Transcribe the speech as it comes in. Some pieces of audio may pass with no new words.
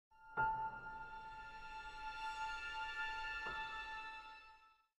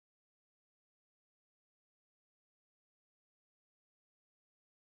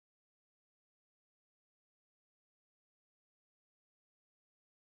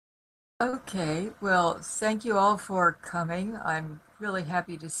Okay, well, thank you all for coming. I'm really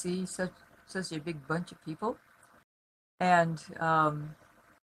happy to see such a big bunch of people. And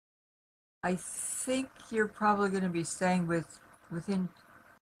I think you're probably going to be staying within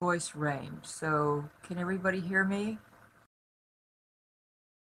voice range. So can everybody hear me?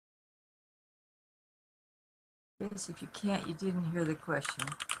 Yes, if you can't, you didn't hear the question.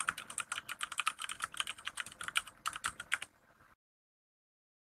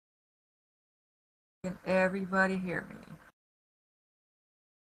 Can everybody hear me?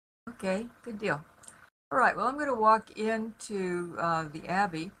 Okay, good deal. All right, well, I'm going to walk into the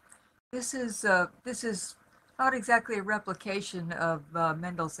Abbey. This is not exactly a replication of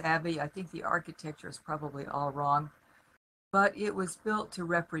Mendel's Abbey. I think the architecture is probably all wrong, but it was built to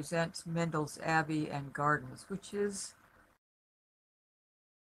represent Mendel's Abbey and Gardens, which is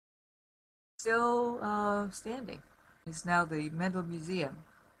still standing. It's now the Mendel Museum.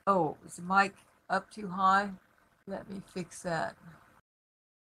 Oh, is the mic up too high? Let me fix that.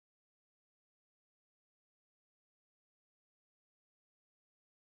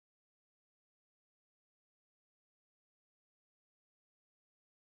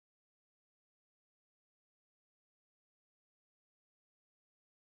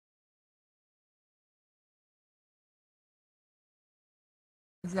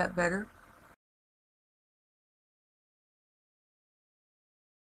 Is that better?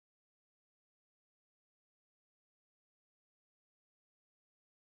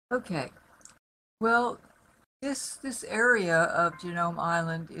 Okay. Well, this area of Genome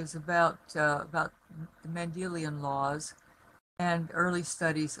Island is about the Mendelian laws and early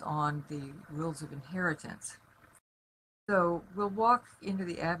studies on the rules of inheritance. So we'll walk into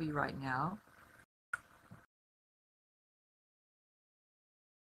the Abbey right now.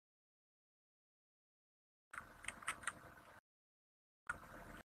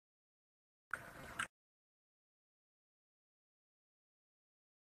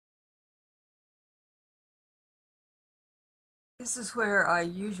 This is where I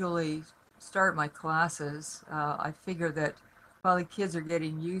usually start my classes. I figure that while the kids are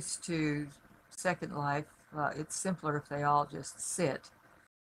getting used to Second Life, it's simpler if they all just sit.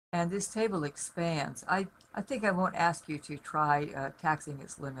 And this table expands. I think I won't ask you to try taxing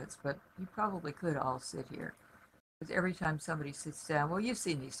its limits, but you probably could all sit here. Because every time somebody sits down, well, you've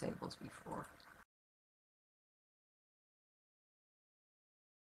seen these tables before.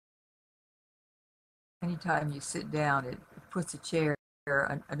 Anytime you sit down, it puts a chair,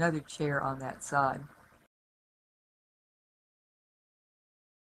 another chair on that side.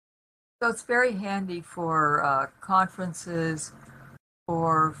 So it's very handy for conferences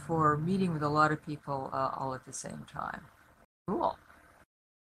or for meeting with a lot of people all at the same time. Cool.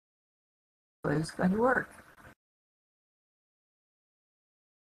 So it's going to work.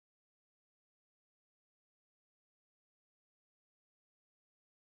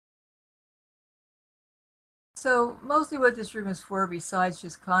 So mostly what this room is for, besides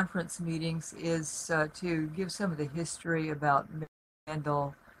just conference meetings, is to give some of the history about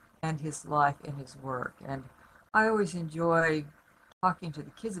Mendel and his life and his work. And I always enjoy talking to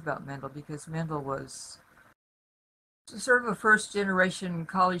the kids about Mendel because Mendel was sort of a first generation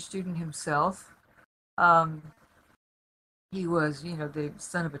college student himself. Um, he was, the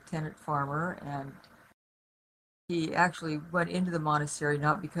son of a tenant farmer, and he actually went into the monastery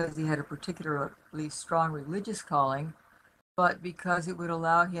not because he had a particularly strong religious calling, but because it would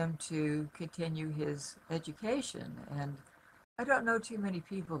allow him to continue his education. And I don't know too many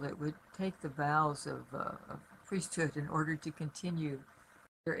people that would take the vows of priesthood in order to continue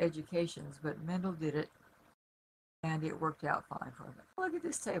their educations, but Mendel did it, and it worked out fine for him. Look at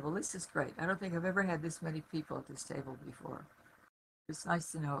this table. This is great. I don't think I've ever had this many people at this table before. It's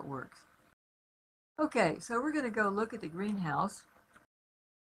nice to know it works. Okay, so we're going to go look at the greenhouse.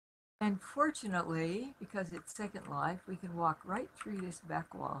 And fortunately, because it's Second Life, we can walk right through this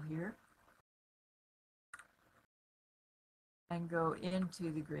back wall here and go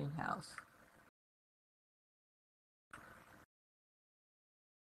into the greenhouse.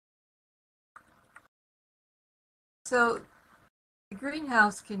 So the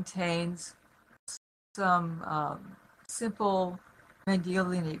greenhouse contains some simple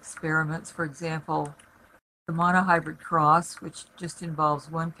Mendelian experiments. For example, the monohybrid cross, which just involves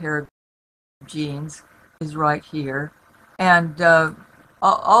one pair of genes, is right here. And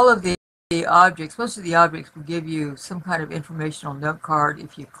all of the objects, most of the objects will give you some kind of informational note card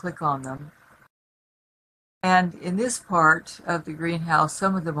if you click on them. And in this part of the greenhouse,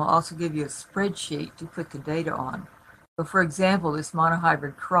 some of them will also give you a spreadsheet to put the data on. So for example, this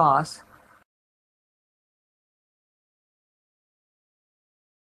monohybrid cross,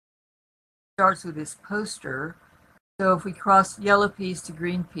 starts with this poster. So if we cross yellow peas to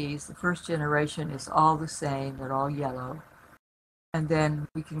green peas, the first generation is all the same, they're all yellow. And then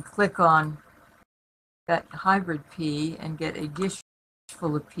we can click on that hybrid pea and get a dish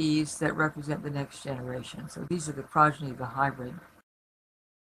full of peas that represent the next generation. So these are the progeny of the hybrid.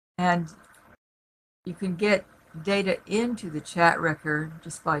 And you can get data into the chat record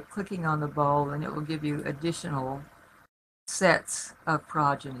just by clicking on the bowl, and it will give you additional sets of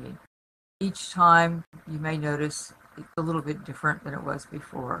progeny. Each time you may notice it's a little bit different than it was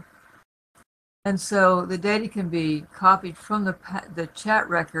before. And so the data can be copied from the chat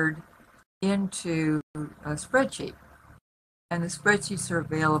record into a spreadsheet. And the spreadsheets are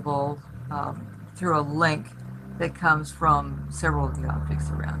available through a link that comes from several of the objects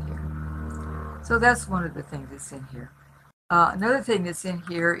around here. So that's one of the things that's in here. Another thing that's in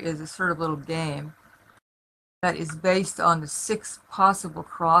here is a sort of little game that is based on the 6 possible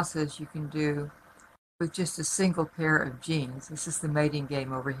crosses you can do with just a single pair of genes. This is the mating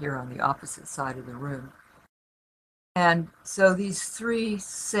game over here on the opposite side of the room. And so these 3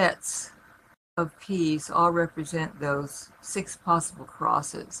 sets of peas all represent those 6 possible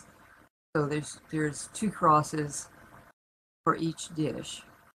crosses. So there's 2 crosses for each dish.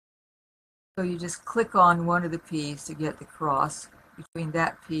 So you just click on one of the peas to get the cross between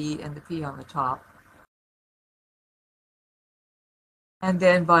that pea and the pea on the top. And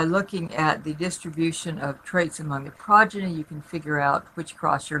then by looking at the distribution of traits among the progeny, you can figure out which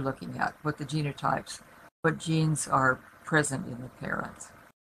cross you're looking at, what the genotypes, what genes are present in the parents.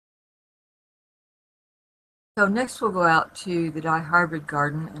 So next we'll go out to the dihybrid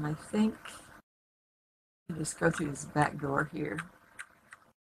garden, and I think I'll just go through this back door here.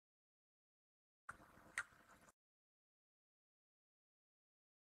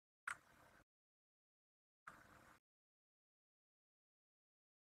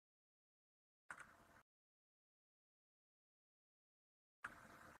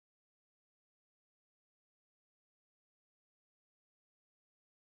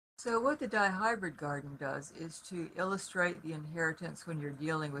 So what the dihybrid garden does is to illustrate the inheritance when you're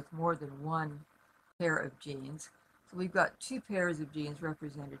dealing with more than one pair of genes. So we've got 2 pairs of genes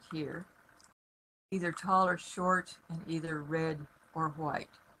represented here, either tall or short, and either red or white.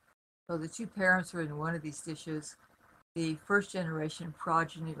 So the 2 parents are in one of these dishes. The first generation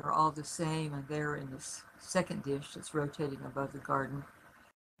progeny are all the same, and they're in this second dish that's rotating above the garden.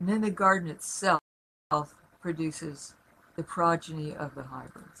 And then the garden itself produces the progeny of the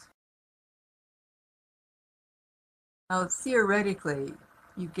hybrids. Now, theoretically,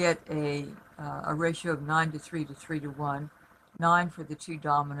 you get a ratio of 9:3 to 3:1, 9 for the 2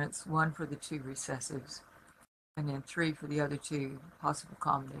 dominants, 1 for the 2 recessives, and then 3 for the other 2 possible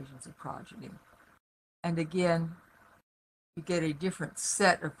combinations of progeny. And again, you get a different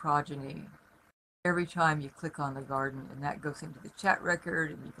set of progeny every time you click on the garden, and that goes into the chat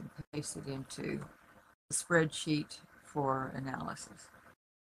record, and you can paste it into the spreadsheet for analysis.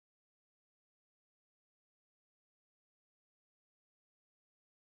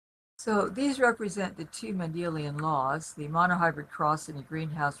 So these represent the 2 Mendelian laws. The monohybrid cross in the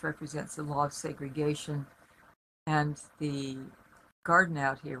greenhouse represents the law of segregation, and the garden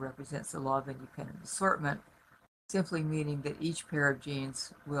out here represents the law of independent assortment, simply meaning that each pair of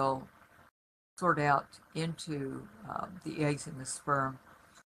genes will sort out into the eggs and the sperm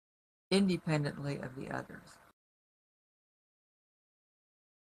independently of the others.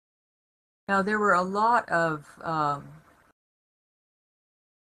 Now, there were a lot of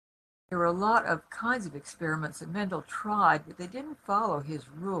kinds of experiments that Mendel tried, but they didn't follow his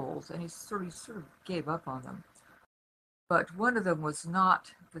rules, and he sort of gave up on them. But one of them was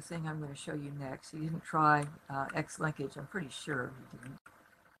not the thing I'm going to show you next. He didn't try X-linkage. I'm pretty sure he didn't,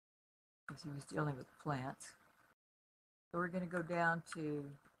 because he was dealing with plants. So we're going to go down to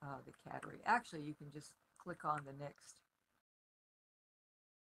the cattery. Actually, you can just click on the next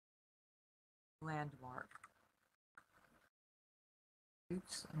landmark.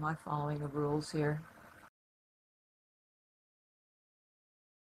 Oops, am I following the rules here?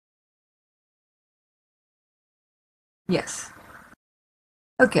 Yes.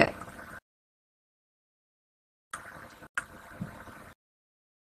 Okay.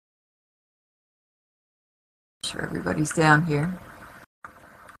 Sure, everybody's down here.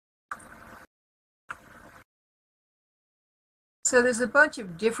 So there's a bunch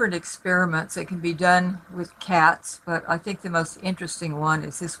of different experiments that can be done with cats, but I think the most interesting one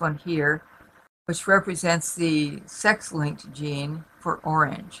is this one here, which represents the sex-linked gene for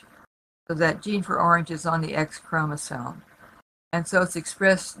orange. So that gene for orange is on the X chromosome. And so it's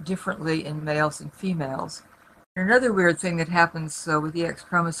expressed differently in males and females. Another weird thing that happens with the X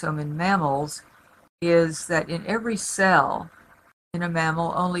chromosome in mammals is that in every cell in a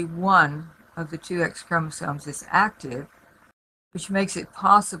mammal, only one of the two X chromosomes is active, which makes it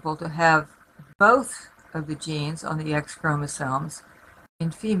possible to have both of the genes on the X chromosomes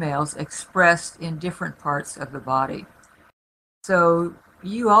in females expressed in different parts of the body. So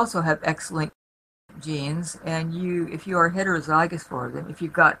you also have X-linked genes, and if you are heterozygous for them, if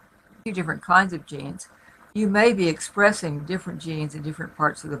you've got two different kinds of genes, you may be expressing different genes in different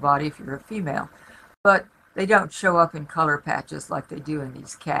parts of the body if you're a female, but they don't show up in color patches like they do in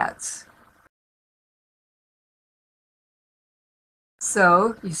these cats.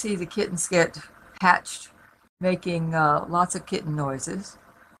 So you see the kittens get hatched, making lots of kitten noises.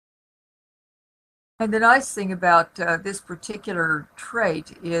 And the nice thing about this particular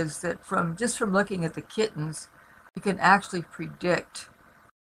trait is that just from looking at the kittens, you can actually predict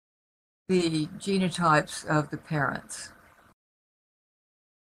the genotypes of the parents.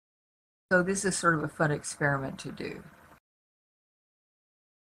 So this is sort of a fun experiment to do.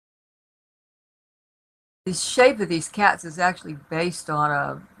 The shape of these cats is actually based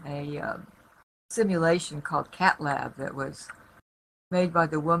on a simulation called Cat Lab that was made by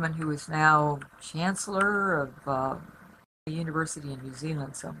the woman who is now chancellor of a university in New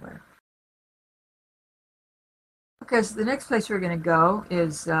Zealand somewhere. Okay, so the next place we're going to go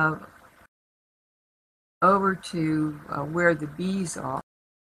is over to where the bees are.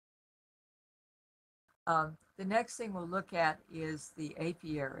 The next thing we'll look at is the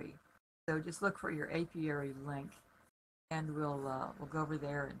apiary. So just look for your apiary link, and we'll go over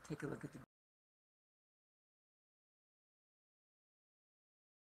there and take a look at the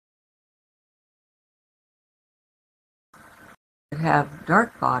that have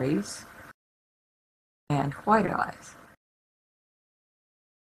dark bodies and white eyes.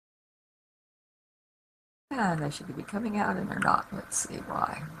 And they should be coming out, and they're not. Let's see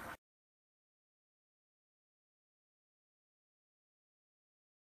why.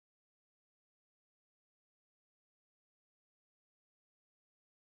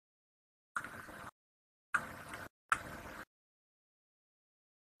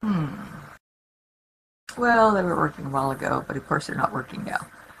 Well, they were working a while ago, but of course they're not working now.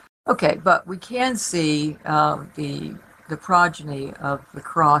 Okay, but we can see the progeny of the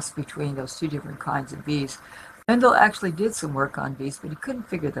cross between those two different kinds of bees. Mendel actually did some work on bees, but he couldn't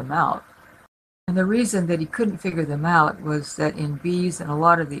figure them out. And the reason that he couldn't figure them out was that in bees and a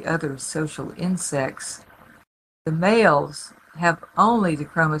lot of the other social insects, the males have only the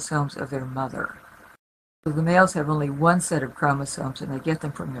chromosomes of their mother. So the males have only one set of chromosomes, and they get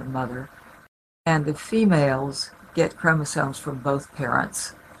them from their mother. And the females get chromosomes from both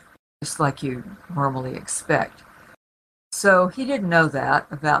parents, just like you normally expect. So he didn't know that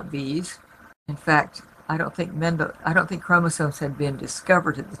about bees. In fact, I don't think chromosomes had been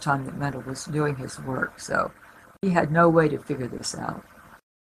discovered at the time that Mendel was doing his work. So he had no way to figure this out.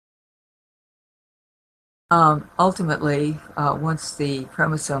 Ultimately, once the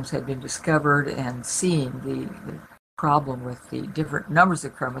chromosomes had been discovered and seen, the problem with the different numbers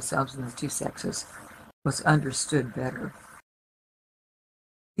of chromosomes in the two sexes was understood better.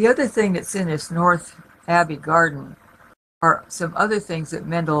 The other thing that's in this North Abbey garden are some other things that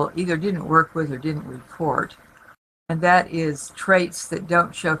Mendel either didn't work with or didn't report, and that is traits that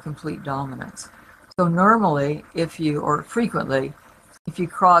don't show complete dominance. So normally, frequently, if you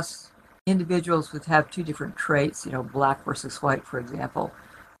cross individuals that have two different traits, black versus white, for example,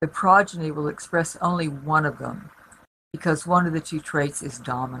 the progeny will express only one of them because one of the two traits is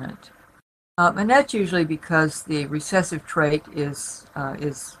dominant. And that's usually because the recessive trait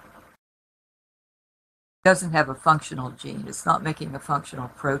doesn't have a functional gene. It's not making a functional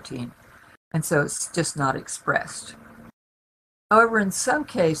protein, and so it's just not expressed. However, in some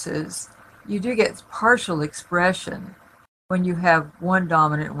cases, you do get partial expression when you have one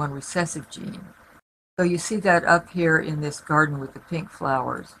dominant and one recessive gene. So you see that up here in this garden with the pink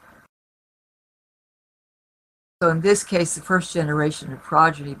flowers. So in this case, the first generation of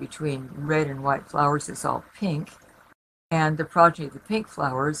progeny between red and white flowers is all pink, and the progeny of the pink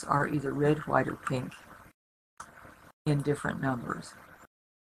flowers are either red, white, or pink in different numbers.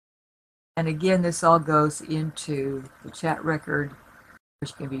 And again, this all goes into the chat record,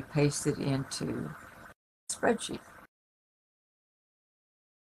 which can be pasted into the spreadsheet.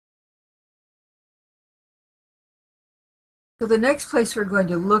 So the next place we're going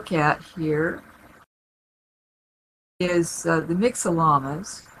to look at here is the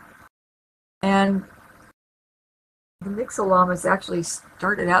myxolamas. And the myxolamas actually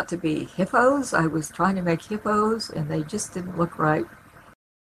started out to be hippos. I was trying to make hippos, and they just didn't look right.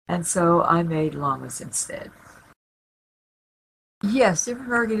 And so I made llamas instead. Yes,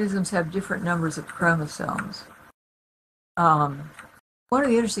 different organisms have different numbers of chromosomes. One of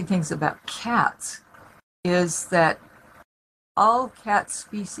the interesting things about cats is that all cat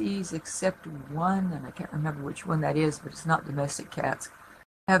species except one, and I can't remember which one that is, but it's not domestic cats,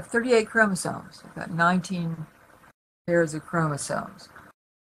 have 38 chromosomes. They've got 19 pairs of chromosomes,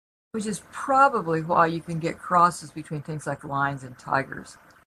 which is probably why you can get crosses between things like lions and tigers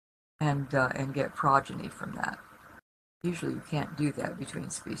and get progeny from that. Usually you can't do that between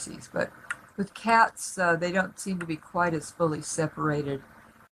species, but with cats, they don't seem to be quite as fully separated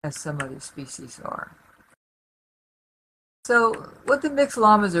as some other species are. So what the mixed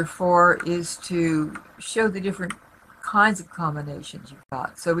llamas are for is to show the different kinds of combinations you've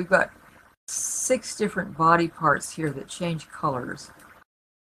got. So we've got 6 different body parts here that change colors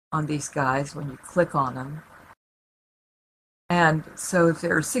on these guys when you click on them. And so if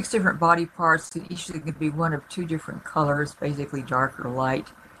there are 6 different body parts, and each of them could be one of 2 different colors, basically dark or light,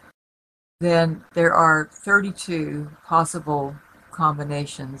 then there are 32 possible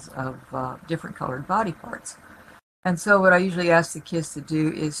combinations of different colored body parts. And so what I usually ask the kids to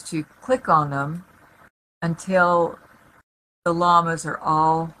do is to click on them until the llamas are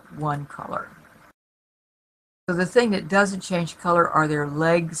all one color. So the thing that doesn't change color are their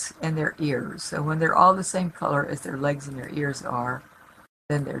legs and their ears. So when they're all the same color as their legs and their ears are,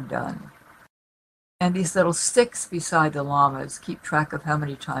 then they're done. And these little sticks beside the llamas keep track of how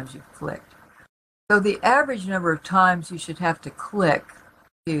many times you've clicked. So the average number of times you should have to click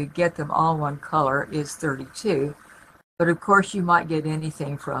to get them all one color is 32. But of course you might get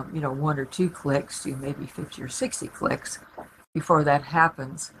anything from, 1 or 2 clicks to maybe 50 or 60 clicks before that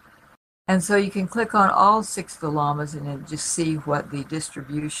happens. And so you can click on all 6 of the llamas and then just see what the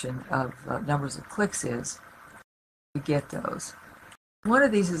distribution of numbers of clicks is to get those. One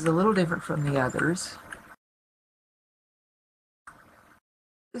of these is a little different from the others.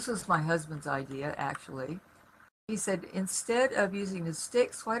 This was my husband's idea, actually. He said, instead of using the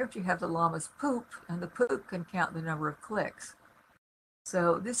sticks, why don't you have the llamas poop, and the poop can count the number of clicks.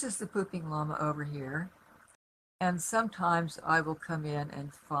 So this is the pooping llama over here. And sometimes I will come in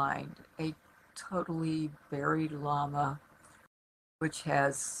and find a totally buried llama, which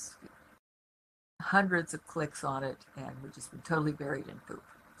has hundreds of clicks on it and which has been totally buried in poop.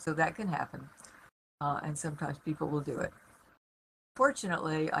 So that can happen. And sometimes people will do it.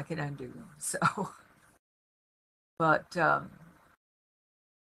 Fortunately, I can undo them. So, but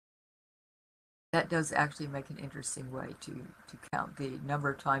that does actually make an interesting way to count the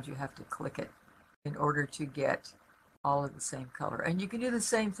number of times you have to click it in order to get all of the same color. And you can do the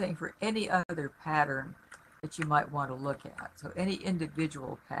same thing for any other pattern that you might want to look at. So any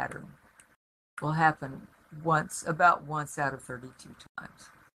individual pattern will happen about once out of 32 times.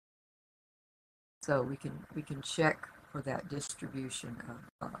 So we can check for that distribution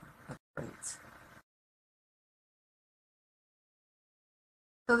of traits.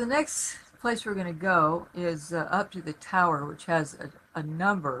 So the next place we're going to go is up to the tower, which has a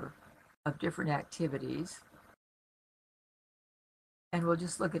number of different activities. And we'll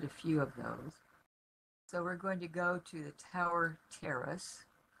just look at a few of those. So we're going to go to the tower terrace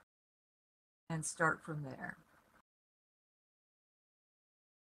and start from there.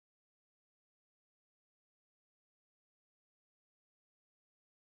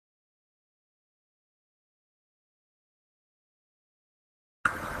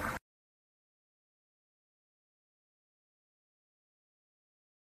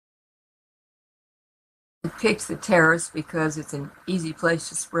 It picks the terrace because it's an easy place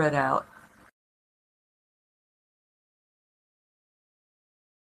to spread out.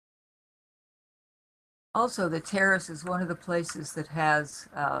 Also, the terrace is one of the places that has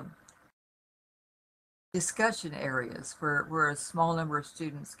discussion areas where a small number of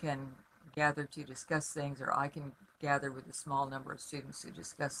students can gather to discuss things, or I can gather with a small number of students to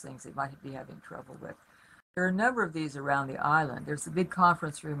discuss things they might be having trouble with. There are a number of these around the island. There's a big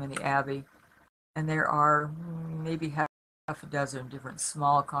conference room in the Abbey, and there are maybe half a dozen different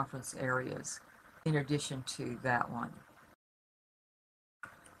small conference areas in addition to that one.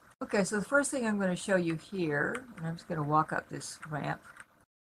 Okay, so the first thing I'm going to show you here, and I'm just going to walk up this ramp,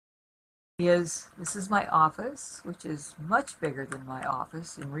 this is my office, which is much bigger than my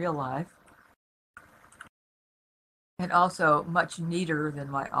office in real life, and also much neater than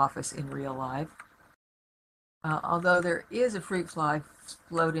my office in real life. Although there is a fruit fly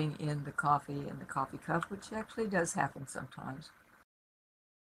floating in the coffee cup, which actually does happen sometimes.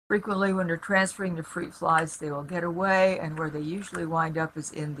 Frequently, when they're transferring the fruit flies, they will get away, and where they usually wind up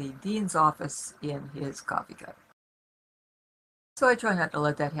is in the dean's office in his coffee cup. So I try not to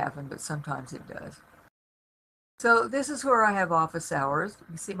let that happen, but sometimes it does. So this is where I have office hours. You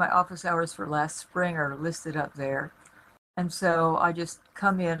can see my office hours for last spring are listed up there. And so I just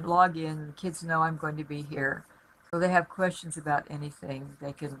come in, log in, and the kids know I'm going to be here. So they have questions about anything,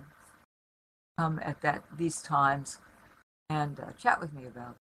 they can come at these times and chat with me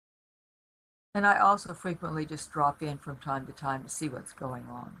about it. And I also frequently just drop in from time to time to see what's going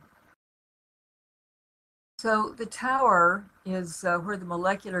on. So the tower is where the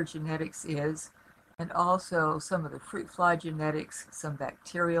molecular genetics is, and also some of the fruit fly genetics, some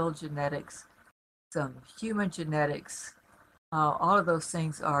bacterial genetics, some human genetics. All of those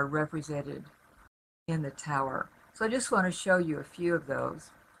things are represented in the tower. So I just want to show you a few of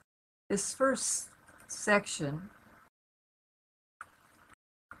those. This first section,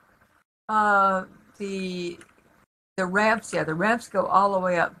 the ramps, yeah, the ramps go all the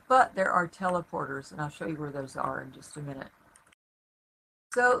way up, but there are teleporters, and I'll show you where those are in just a minute.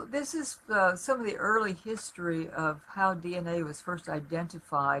 So this is some of the early history of how DNA was first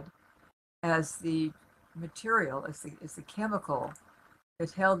identified as the material, as the chemical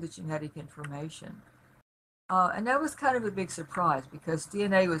that held the genetic information. And that was kind of a big surprise because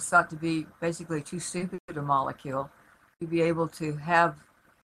DNA was thought to be basically too stupid a molecule to be able to have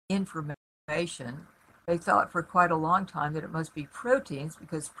information. They thought for quite a long time that it must be proteins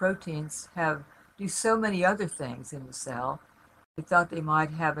because proteins do so many other things in the cell. They thought they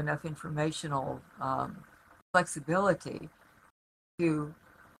might have enough informational flexibility to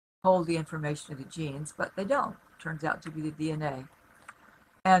hold the information of the genes, but they don't. It turns out to be the DNA.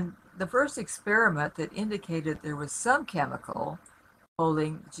 And the first experiment that indicated there was some chemical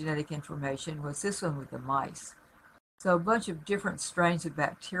holding genetic information was this one with the mice. So a bunch of different strains of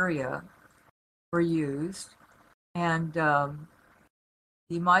bacteria were used, and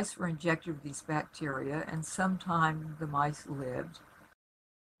the mice were injected with these bacteria, and sometimes the mice lived,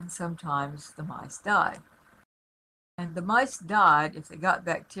 and sometimes the mice died. And the mice died if they got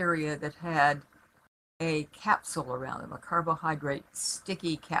bacteria that had a capsule around them, a carbohydrate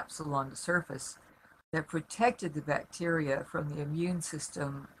sticky capsule on the surface that protected the bacteria from the immune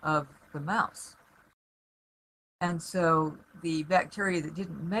system of the mouse. And so the bacteria that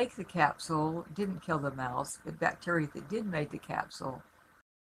didn't make the capsule didn't kill the mouse, but bacteria that did make the capsule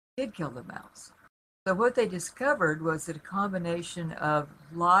did kill the mouse. So what they discovered was that a combination of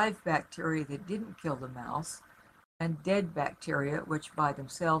live bacteria that didn't kill the mouse and dead bacteria, which by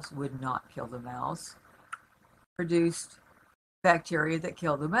themselves would not kill the mouse, produced bacteria that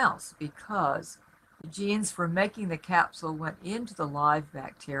kill the mouse because the genes for making the capsule went into the live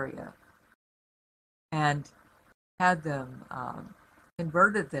bacteria and had them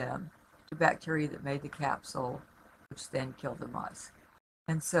converted them to bacteria that made the capsule, which then killed the mice.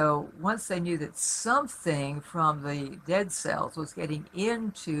 And so once they knew that something from the dead cells was getting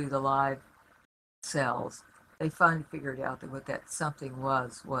into the live cells, they finally figured out that what that something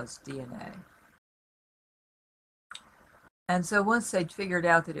was DNA. And so once they'd figured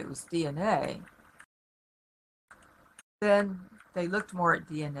out that it was DNA, then they looked more at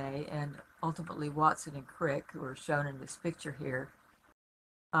DNA, and ultimately Watson and Crick, who are shown in this picture here,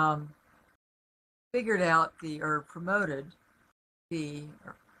 figured out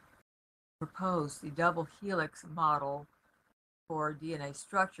proposed the double helix model for DNA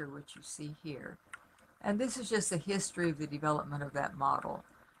structure, which you see here. And this is just the history of the development of that model.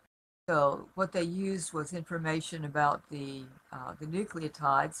 So what they used was information about the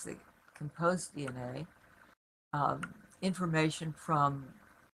nucleotides that compose DNA, information from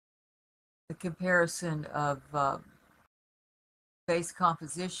the comparison of base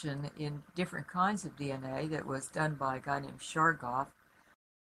composition in different kinds of DNA that was done by a guy named Shargoff,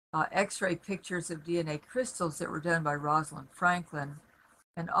 X-ray pictures of DNA crystals that were done by Rosalind Franklin,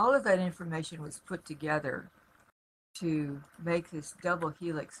 and all of that information was put together to make this double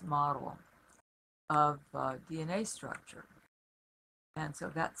helix model of DNA structure. And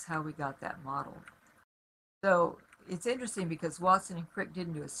so that's how we got that model. So it's interesting because Watson and Crick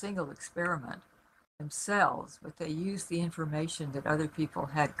didn't do a single experiment themselves, but they used the information that other people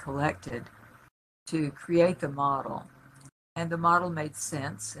had collected to create the model. And the model made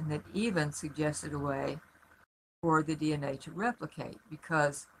sense, and it even suggested a way for the DNA to replicate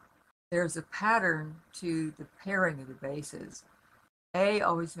because there's a pattern to the pairing of the bases. A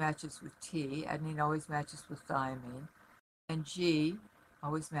always matches with T, adenine always matches with thymine, and G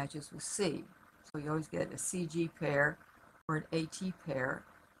always matches with C. So you always get a CG pair or an AT pair.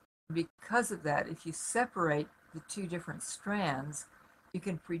 Because of that, if you separate the two different strands, you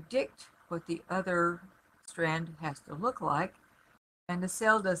can predict what the other strand has to look like, and the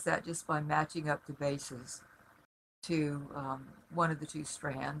cell does that just by matching up the bases to one of the two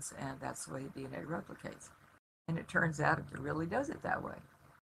strands, and that's the way the DNA replicates. And it turns out it really does it that way.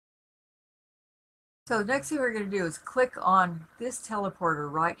 So the next thing we're going to do is click on this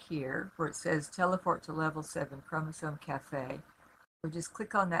teleporter right here where it says teleport to level 7 chromosome cafe. So just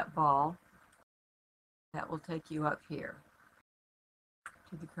click on that ball. That will take you up here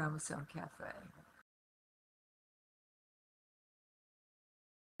to the chromosome cafe.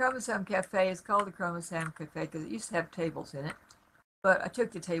 Chromosome cafe is called the chromosome cafe because it used to have tables in it, but I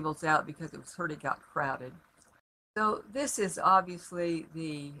took the tables out because it sort of got crowded. So this is obviously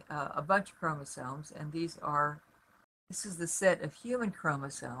a bunch of chromosomes, and this is the set of human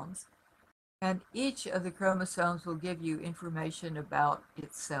chromosomes, and each of the chromosomes will give you information about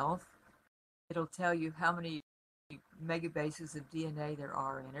itself. It'll tell you how many megabases of DNA there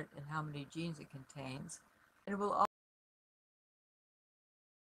are in it and how many genes it contains. And it will also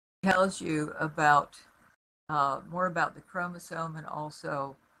tells you about more about the chromosome and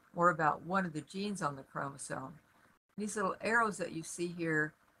also more about one of the genes on the chromosome. These little arrows that you see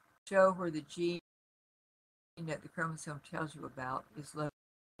here show where the gene that the chromosome tells you about is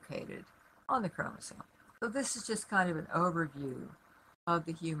located on the chromosome. So this is just kind of an overview of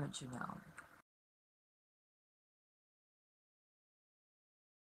the human genome.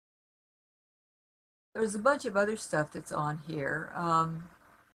 There's a bunch of other stuff that's on here. I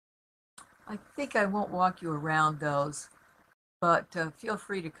think I won't walk you around those, but feel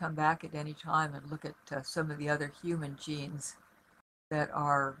free to come back at any time and look at some of the other human genes that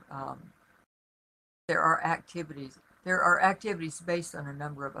are, there are activities. There are activities based on a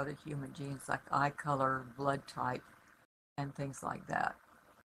number of other human genes like eye color, blood type, and things like that,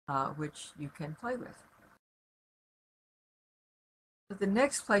 which you can play with. But the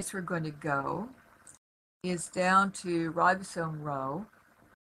next place we're going to go is down to ribosome row.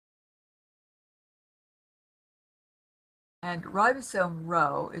 And ribosome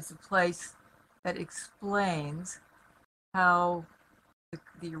row is a place that explains how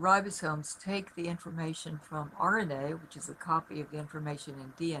the ribosomes take the information from RNA, which is a copy of the information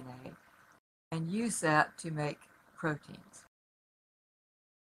in DNA, and use that to make proteins.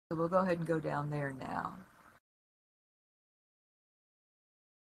 So we'll go ahead and go down there now.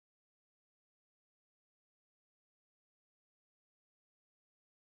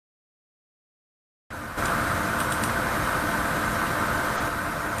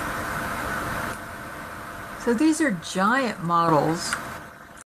 So these are giant models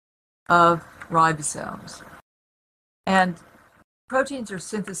of ribosomes. And proteins are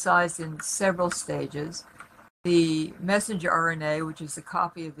synthesized in several stages. The messenger RNA, which is a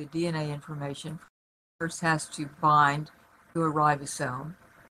copy of the DNA information, first has to bind to a ribosome.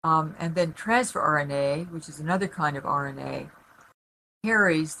 And then transfer RNA, which is another kind of RNA,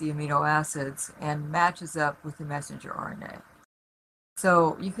 carries the amino acids and matches up with the messenger RNA.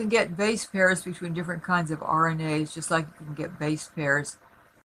 So you can get base pairs between different kinds of RNAs, just like you can get base pairs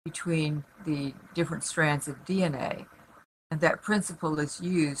between the different strands of DNA. And that principle is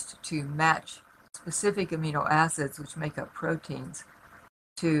used to match specific amino acids, which make up proteins,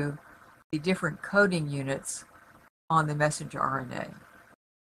 to the different coding units on the messenger RNA.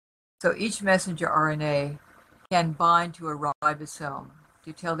 So each messenger RNA can bind to a ribosome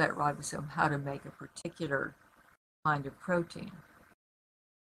to tell that ribosome how to make a particular kind of protein.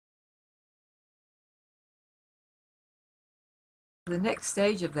 The next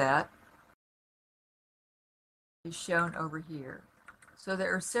stage of that is shown over here. So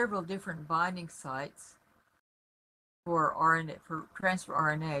there are several different binding sites for RNA, for transfer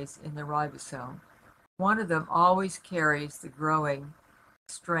RNAs in the ribosome. One of them always carries the growing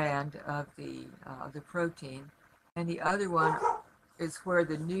strand of the protein, and the other one is where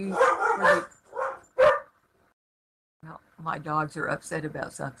well, my dogs are upset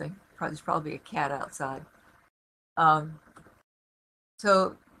about something. There's probably a cat outside.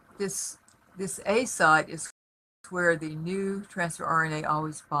 So this A site is where the new transfer RNA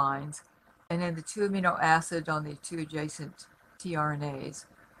always binds, and then the two amino acid on the two adjacent tRNAs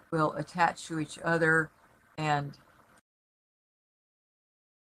will attach to each other and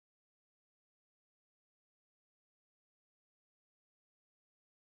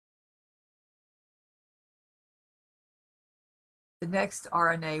the next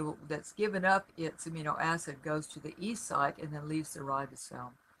RNA that's given up its amino acid goes to the E site and then leaves the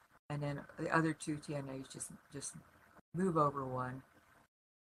ribosome. And then the other two tRNAs just move over one.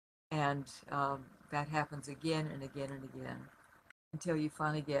 And that happens again and again and again until you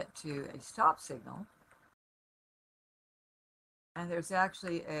finally get to a stop signal. And there's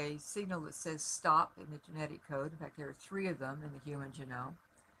actually a signal that says stop in the genetic code. In fact, there are 3 of them in the human genome.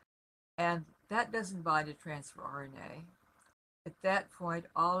 And that doesn't bind to transfer RNA. At that point,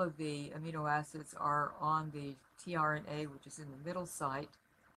 all of the amino acids are on the tRNA, which is in the middle site,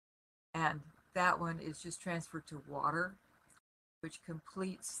 and that one is just transferred to water, which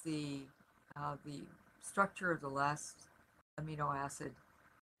completes the structure of the last amino acid,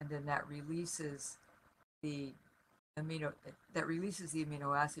 and then that releases the amino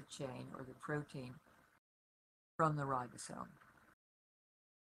acid chain or the protein from the ribosome.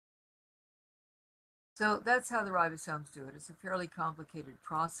 So that's how the ribosomes do it. It's a fairly complicated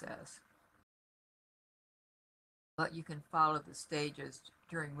process, but you can follow the stages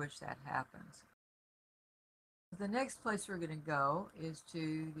during which that happens. The next place we're going to go is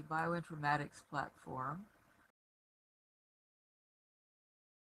to the bioinformatics platform.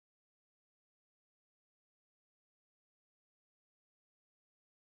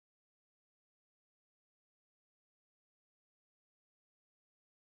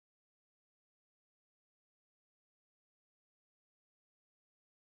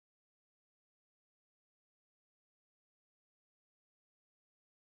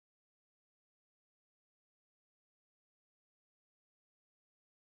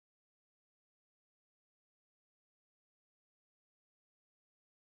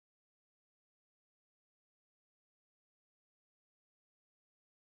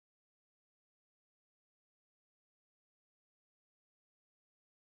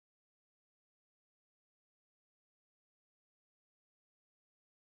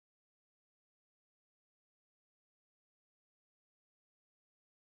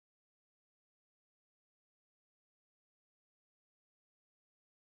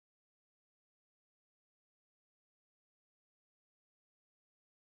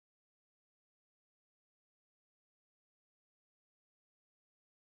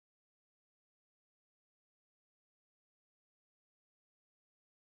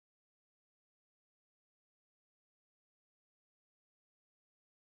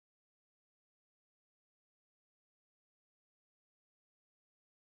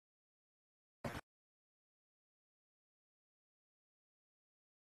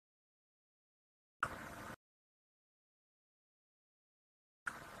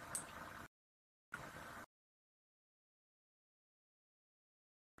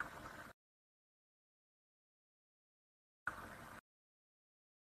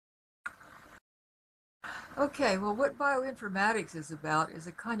 Okay, well, what bioinformatics is about is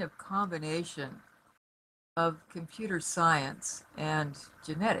a kind of combination of computer science and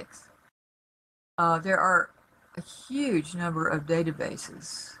genetics. There are a huge number of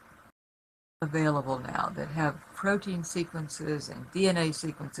databases available now that have protein sequences and DNA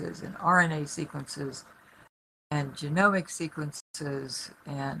sequences and RNA sequences and genomic sequences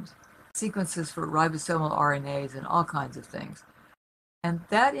and sequences for ribosomal RNAs and all kinds of things. And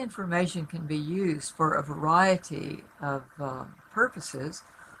that information can be used for a variety of purposes.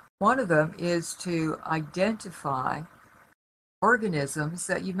 One of them is to identify organisms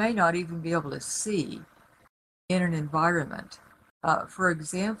that you may not even be able to see in an environment. For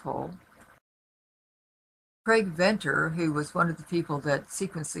example, Craig Venter, who was one of the people that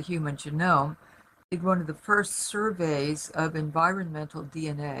sequenced the human genome, did one of the first surveys of environmental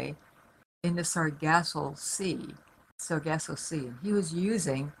DNA in the Sargasso Sea. And he was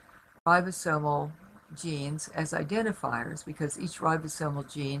using ribosomal genes as identifiers because each ribosomal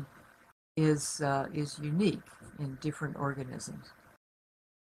gene is unique in different organisms.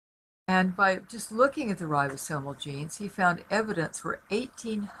 And by just looking at the ribosomal genes, he found evidence for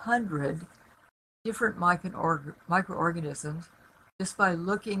 1,800 different microorganisms just by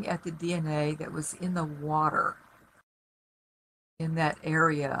looking at the DNA that was in the water in that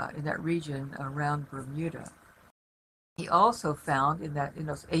area, in that region around Bermuda. He also found in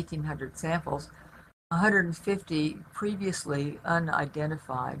those 1,800 samples 150 previously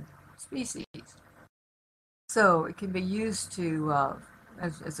unidentified species. So it can be used to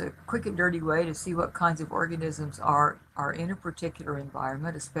as a quick and dirty way to see what kinds of organisms are in a particular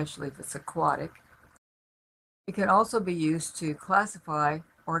environment, especially if it's aquatic. It can also be used to classify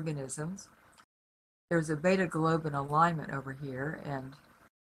organisms. There's a beta globin alignment over here, and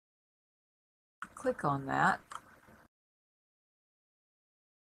click on that.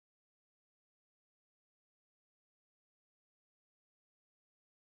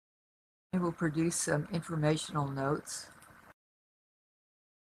 It will produce some informational notes.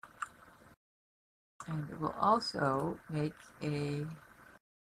 And it will also make a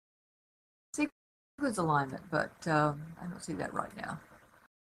sequence alignment, but I don't see that right now.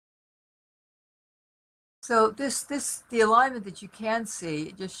 So the alignment that you can see,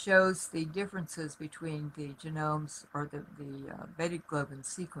 it just shows the differences between the genomes or the beta globin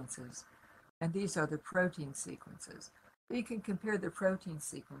sequences, and these are the protein sequences. You can compare the protein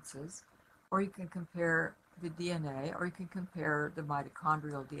sequences, or you can compare the DNA, or you can compare the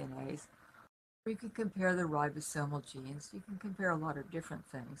mitochondrial DNAs, or you can compare the ribosomal genes. You can compare a lot of different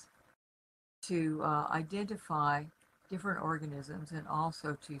things to identify different organisms and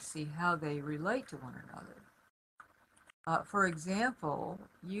also to see how they relate to one another. For example,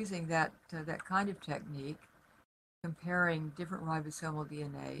 using that kind of technique, comparing different ribosomal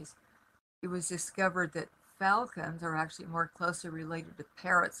DNAs, it was discovered that falcons are actually more closely related to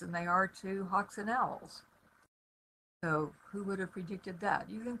parrots than they are to hawks and owls. So who would have predicted that?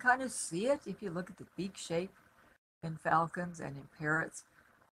 You can kind of see it if you look at the beak shape in falcons and in parrots,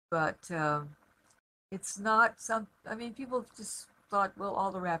 but it's not I mean, people just thought, well,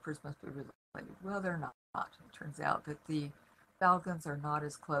 all the raptors must be related. Well, they're not. It turns out that the falcons are not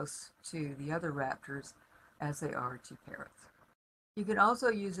as close to the other raptors as they are to parrots. You can also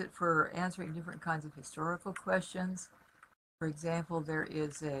use it for answering different kinds of historical questions. For example, there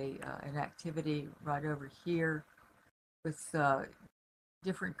is an activity right over here with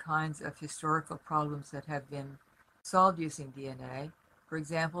different kinds of historical problems that have been solved using DNA. For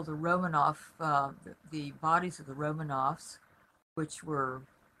example, the Romanov, the bodies of the Romanovs, which were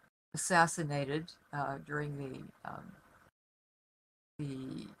assassinated during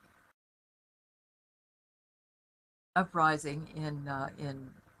the uprising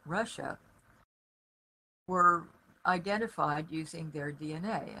in Russia, were identified using their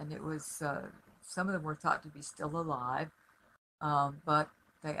DNA, and it was some of them were thought to be still alive, but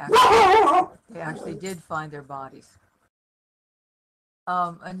they actually did find their bodies.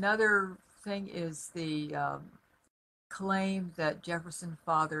 Another thing is the claim that Jefferson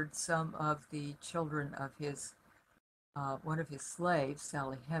fathered some of the children of his one of his slaves,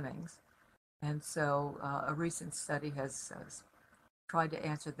 Sally Hemings, and so a recent study has tried to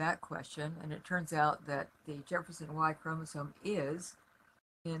answer that question, and it turns out that the Jefferson Y chromosome is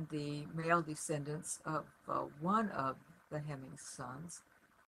in the male descendants of one of the Hemings sons,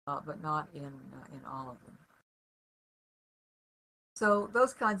 but not in all of them. So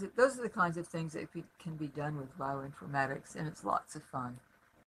those are the kinds of things that can be done with bioinformatics, and it's lots of fun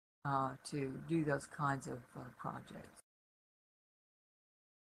to do those kinds of projects.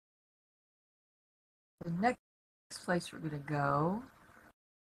 The next place we're going to go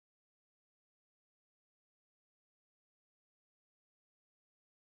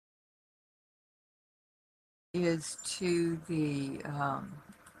is to the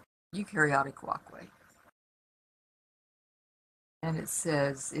eukaryotic walkway. And it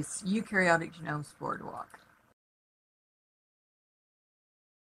says it's Eukaryotic Genomes Boardwalk.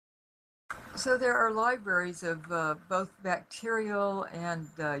 So there are libraries of both bacterial and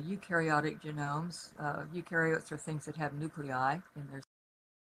eukaryotic genomes. Eukaryotes are things that have nuclei in their.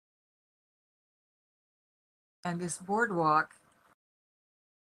 And this boardwalk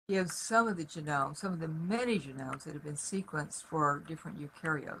gives some of the genomes, some of the many genomes that have been sequenced for different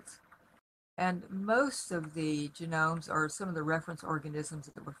eukaryotes. And most of the genomes are some of the reference organisms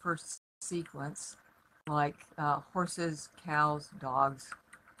that were first sequenced, like horses, cows, dogs,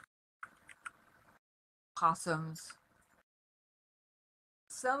 possums.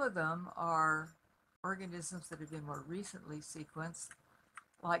 Some of them are organisms that have been more recently sequenced,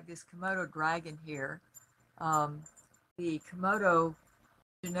 like this Komodo dragon here. The Komodo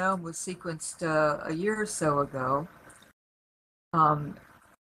genome was sequenced a year or so ago.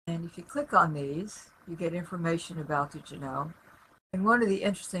 And if you click on these, you get information about the genome. And one of the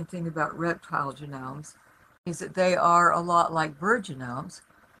interesting things about reptile genomes is that they are a lot like bird genomes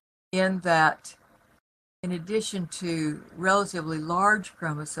in that, in addition to relatively large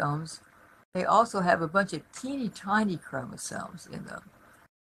chromosomes, they also have a bunch of teeny tiny chromosomes in them.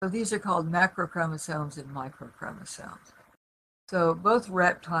 So these are called macrochromosomes and microchromosomes. So both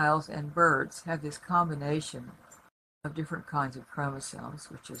reptiles and birds have this combination of different kinds of chromosomes,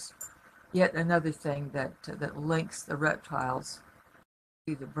 which is yet another thing that links the reptiles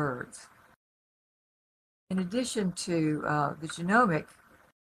to the birds. In addition to the genomic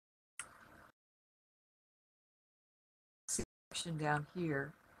section down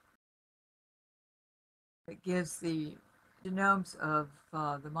here, it gives the genomes of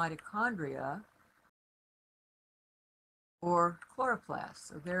the mitochondria or chloroplasts.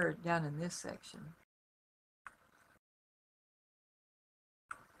 So they're down in this section.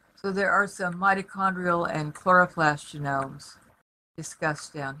 So there are some mitochondrial and chloroplast genomes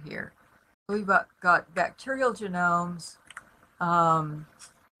discussed down here. So we've got bacterial genomes.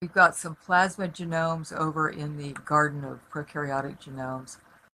 We've got some plasma genomes over in the garden of prokaryotic genomes.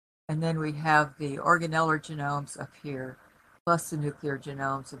 And then we have the organellar genomes up here, plus the nuclear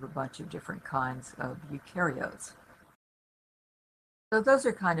genomes of a bunch of different kinds of eukaryotes. So those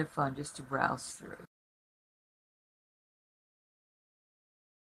are kind of fun just to browse through.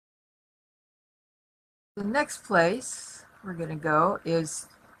 The next place we're going to go is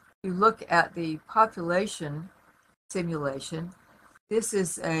to look at the population simulation. I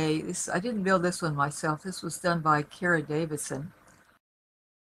didn't build this one myself. This was done by Kara Davidson.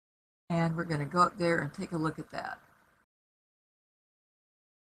 And we're going to go up there and take a look at that.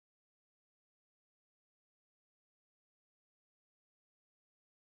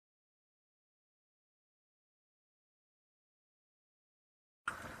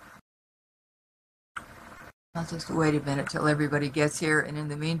 I'll just wait a minute till everybody gets here, and in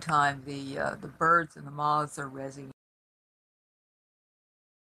the meantime, the birds and the moths are rezzing.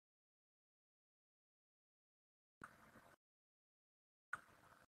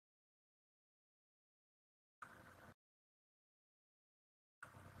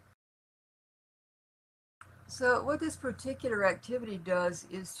 So what this particular activity does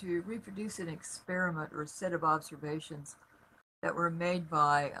is to reproduce an experiment or a set of observations that were made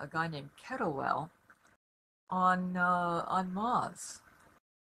by a guy named Kettlewell on moths.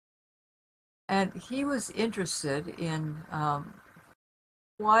 And he was interested in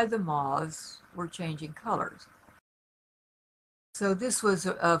why the moths were changing colors. So this was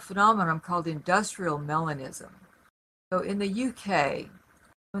a phenomenon called industrial melanism. So in the UK,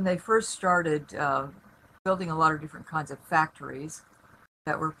 when they first started building a lot of different kinds of factories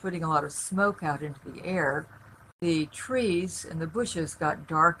that were putting a lot of smoke out into the air, the trees and the bushes got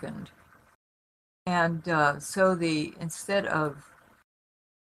darkened. And so instead of,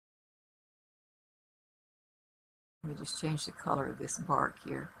 let me just change the color of this bark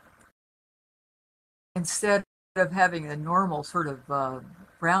here. Instead of having a normal sort of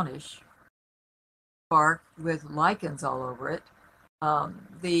brownish bark with lichens all over it,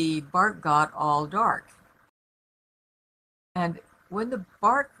 the bark got all dark. And when the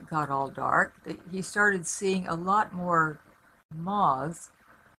bark got all dark, he started seeing a lot more moths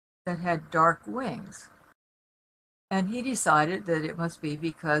that had dark wings. And he decided that it must be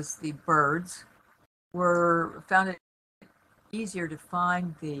because the birds found it easier to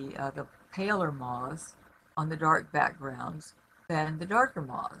find the paler moths on the dark backgrounds than the darker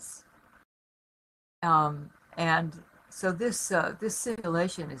moths. And so this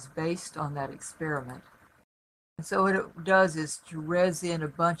simulation is based on that experiment. And so what it does is to res in a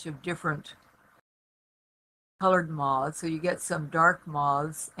bunch of different colored moths. So you get some dark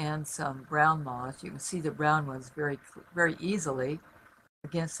moths and some brown moths. You can see the brown ones very, very easily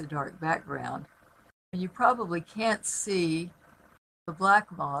against the dark background. And you probably can't see the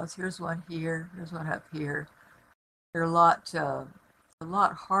black moths. Here's one here, here's one up here. They're a lot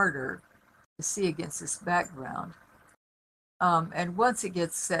harder to see against this background. And once it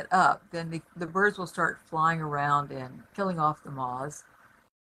gets set up, then the birds will start flying around and killing off the moths.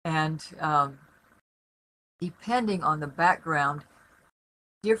 And depending on the background,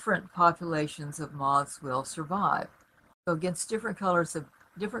 different populations of moths will survive. So against different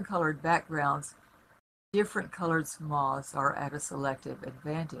colored backgrounds, different colored moths are at a selective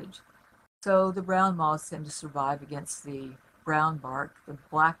advantage. So the brown moths tend to survive against the brown bark. The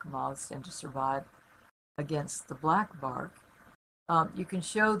black moths tend to survive against the black bark. You can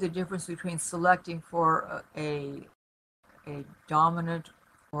show the difference between selecting for a dominant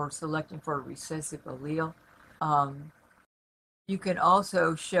or selecting for a recessive allele. You can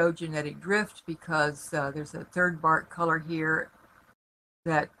also show genetic drift because there's a third bark color here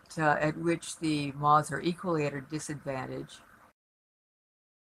that at which the moths are equally at a disadvantage.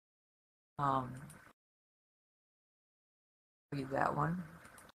 Read that one.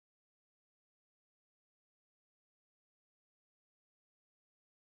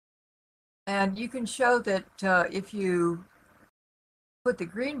 And you can show that if you put the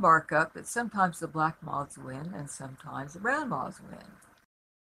green bark up, that sometimes the black moths win and sometimes the brown moths win.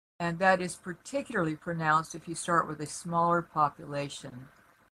 And that is particularly pronounced if you start with a smaller population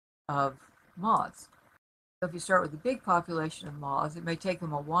of moths. So if you start with a big population of moths, it may take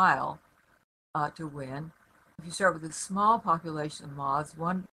them a while to win. If you start with a small population of moths,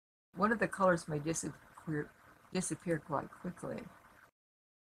 one of the colors may disappear quite quickly.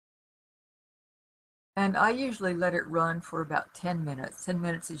 And I usually let it run for about 10 minutes. 10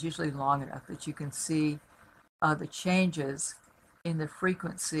 minutes is usually long enough that you can see the changes in the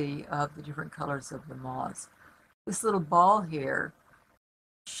frequency of the different colors of the moths. This little ball here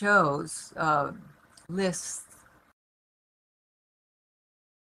shows, lists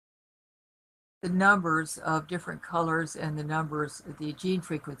the numbers of different colors and the gene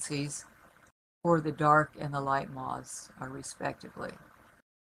frequencies for the dark and the light moths, respectively.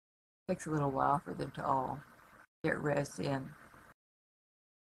 It takes a little while for them to all get rezzed in.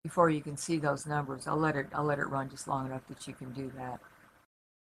 before you can see those numbers. I'll let it run just long enough that you can do that.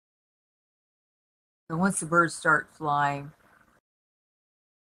 And once the birds start flying,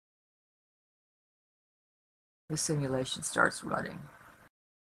 the simulation starts running.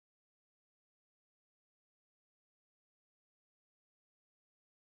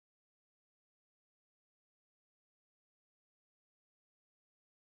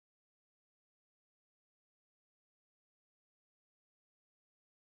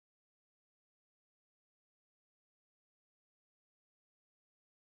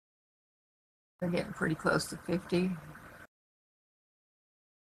 They're getting pretty close to 50.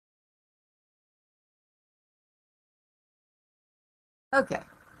 Okay.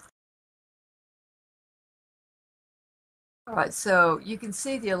 All right, so you can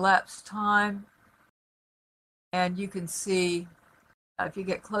see the elapsed time, and you can see, if you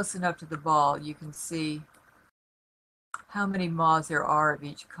get close enough to the ball, you can see how many moths there are of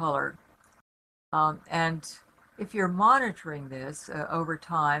each color. And if you're monitoring this over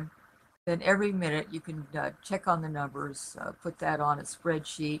time, then every minute you can check on the numbers, put that on a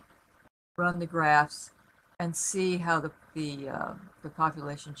spreadsheet, run the graphs, and see how the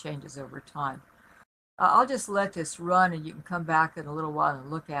population changes over time. I'll just let this run, and you can come back in a little while and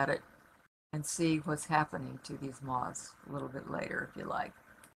look at it and see what's happening to these moths a little bit later, if you like.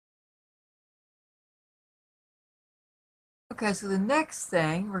 Okay, so the next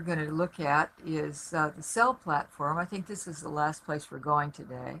thing we're going to look at is the cell platform. I think this is the last place we're going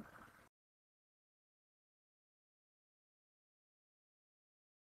today.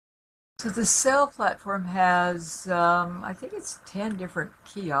 So the cell platform has, I think it's 10 different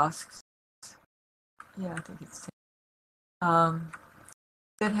kiosks. Yeah, I think it's 10.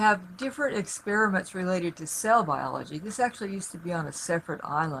 That have different experiments related to cell biology. This actually used to be on a separate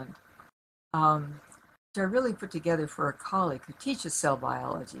island, which I really put together for a colleague who teaches cell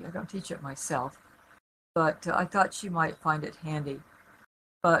biology. I don't teach it myself, but I thought she might find it handy.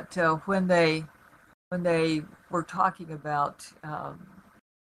 But when they were talking about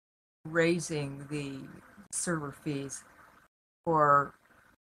raising the server fees for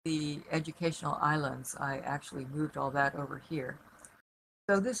the educational islands, I actually moved all that over here.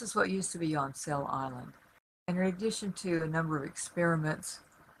 So this is what used to be on Cell Island. And in addition to a number of experiments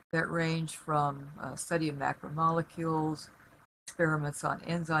that range from study of macromolecules, experiments on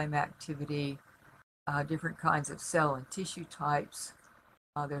enzyme activity, different kinds of cell and tissue types.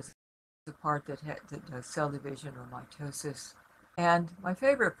 There's the part that does cell division or mitosis. And my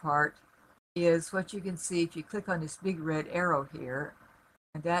favorite part is what you can see if you click on this big red arrow here,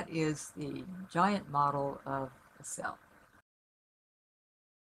 and that is the giant model of a cell.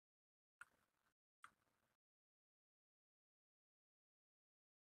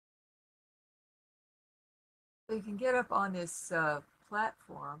 So you can get up on this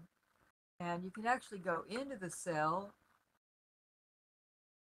platform, and you can actually go into the cell.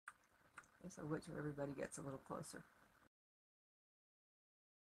 So which everybody gets a little closer.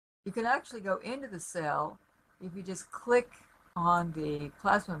 You can actually go into the cell if you just click on the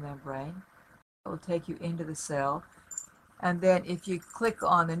plasma membrane. It will take you into the cell. And then if you click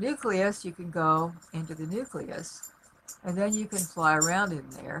on the nucleus, you can go into the nucleus. And then you can fly around in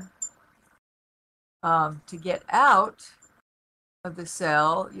there. To get out of the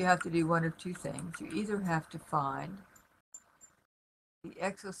cell, you have to do one of two things. You either have to find the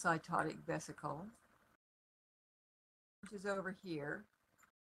exocytotic vesicle, which is over here.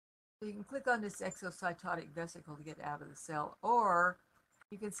 So you can click on this exocytotic vesicle to get out of the cell, or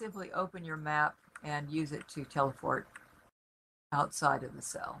you can simply open your map and use it to teleport outside of the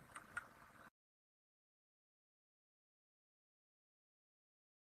cell.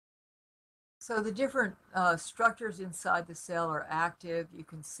 So the different structures inside the cell are active. You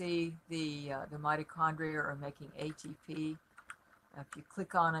can see the mitochondria are making ATP. If you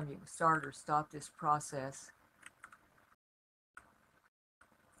click on them, you can start or stop this process.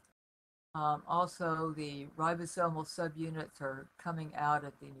 Also, the ribosomal subunits are coming out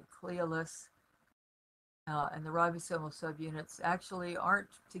at the nucleolus. And the ribosomal subunits actually aren't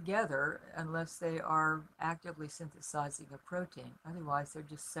together unless they are actively synthesizing a protein. Otherwise, they're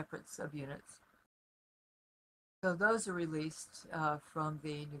just separate subunits. So those are released from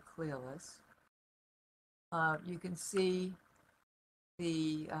the nucleolus. You can see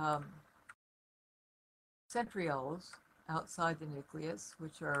the centrioles outside the nucleus,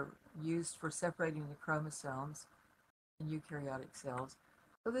 which are used for separating the chromosomes in eukaryotic cells.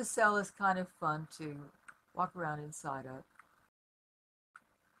 So this cell is kind of fun to walk around inside of.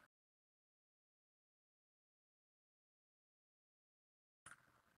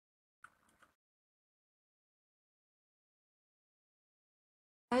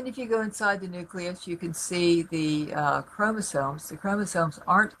 And if you go inside the nucleus, you can see the chromosomes. The chromosomes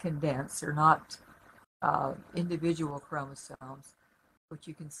aren't condensed, they're not individual chromosomes. What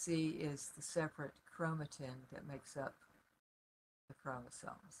you can see is the separate chromatin that makes up the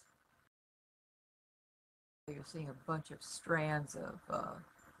chromosomes. So you're seeing a bunch of strands of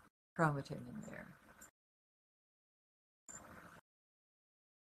chromatin in there.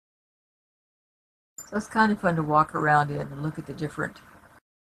 So it's kind of fun to walk around in and look at the different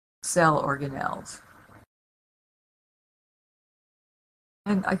cell organelles.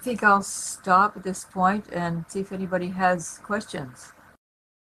 And I think I'll stop at this point and see if anybody has questions.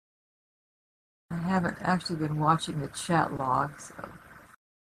 I haven't actually been watching the chat log, so.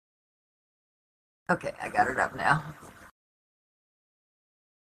 Okay, I got it up now.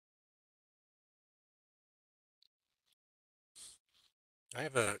 I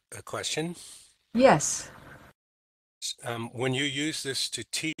have a question. Yes. When you use this to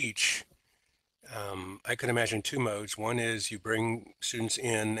teach, I can imagine two modes. One is you bring students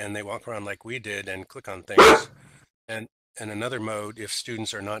in and they walk around like we did and click on things. And another mode, if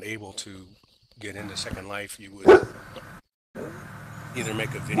students are not able to get into Second Life, you would either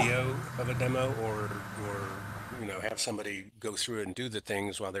make a video of a demo or have somebody go through it and do the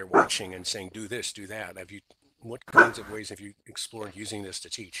things while they're watching and saying, do this, do that. What kinds of ways have you explored using this to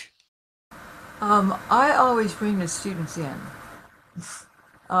teach? I always bring the students in.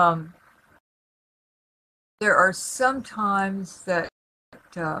 Um, there are some times that,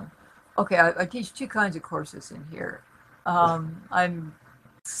 okay, I teach two kinds of courses in here. I'm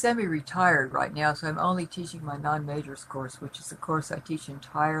semi-retired right now, so I'm only teaching my non-majors course, which is a course I teach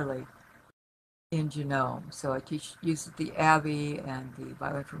entirely in Genome. So I use the Abbey and the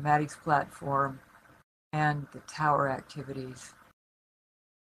bioinformatics platform and the tower activities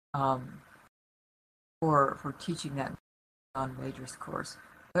for teaching that non-majors course.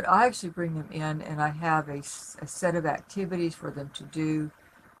 But I actually bring them in and I have a set of activities for them to do,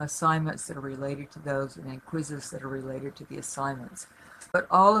 assignments that are related to those, and then quizzes that are related to the assignments. But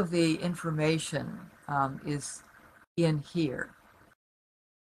all of the information is in here.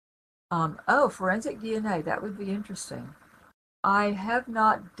 Oh, forensic DNA, that would be interesting. I have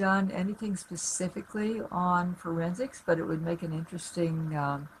not done anything specifically on forensics, but it would make an interesting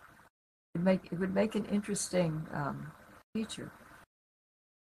it would make an interesting feature.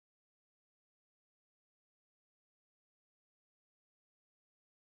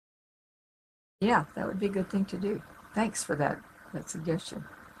 Yeah, that would be a good thing to do. Thanks for that suggestion.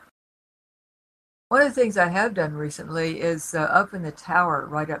 One of the things I have done recently is up in the tower,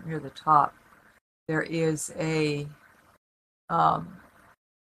 right up near the top, there is um,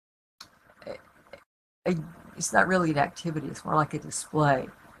 it's not really an activity, it's more like a display.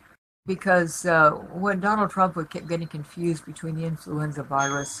 Because when Donald Trump kept getting confused between the influenza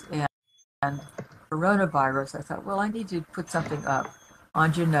virus and coronavirus, I thought, well, I need to put something up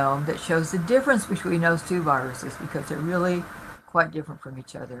on Genome that shows the difference between those two viruses because they're really quite different from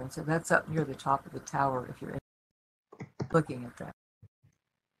each other. And so that's up near the top of the tower if you're looking at that.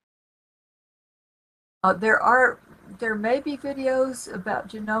 There may be videos about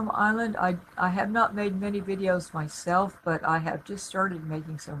Genome Island. I have not made many videos myself, but I have just started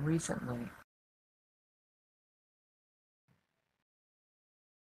making some recently.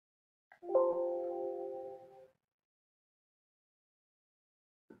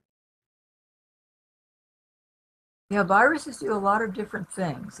 Yeah, viruses do a lot of different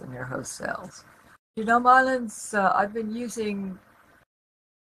things in their host cells. Genome Islands, I've been using,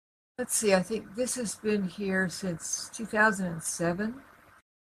 let's see, I think this has been here since 2007.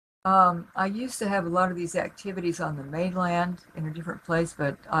 I used to have a lot of these activities on the mainland in a different place,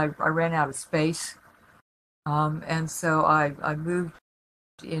 but I ran out of space. And so I moved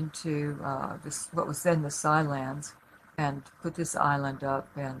into this what was then the Skylands and put this island up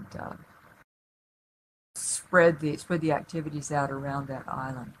and spread the activities out around that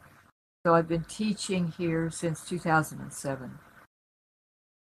island. So I've been teaching here since 2007.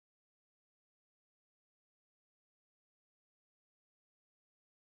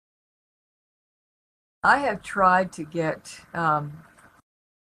 I have tried to get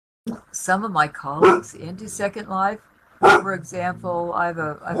some of my colleagues into Second Life. For example, I have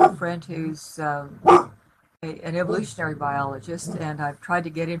a friend who's an evolutionary biologist, and I've tried to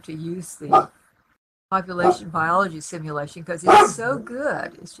get him to use the population biology simulation because it's so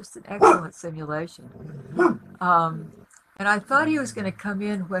good. It's just an excellent simulation. And I thought he was going to come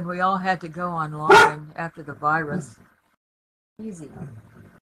in when we all had to go online after the virus. Easy.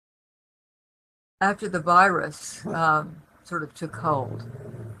 After the virus sort of took hold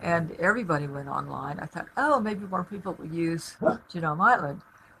and everybody went online, I thought, oh, maybe more people will use Genome Island.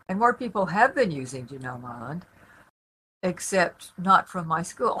 And more people have been using Genome Island, except not from my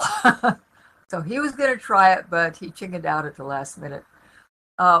school. So he was going to try it, but he chickened out at the last minute.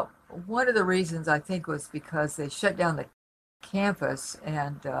 Uh, One of the reasons I think was because they shut down the campus,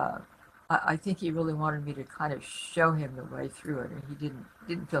 and I think he really wanted me to kind of show him the way through it, and he didn't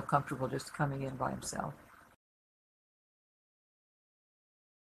feel comfortable just coming in by himself.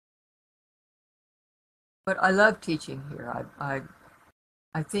 But I love teaching here.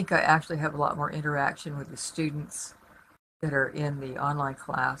 I think I actually have a lot more interaction with the students that are in the online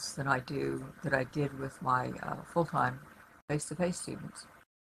class than I did with my full-time face-to-face students.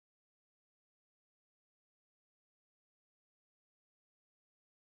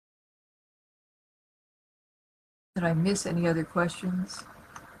 Did I miss any other questions?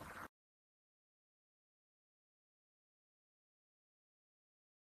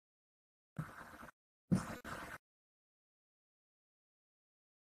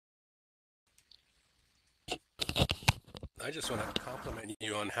 I just want to compliment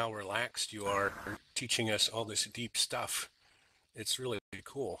you on how relaxed you are teaching us all this deep stuff. It's really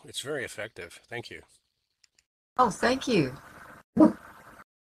cool. It's very effective. Thank you. Oh, thank you. Well,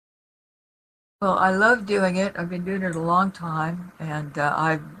 I love doing it. I've been doing it a long time, and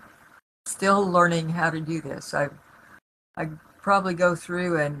I'm still learning how to do this. I probably go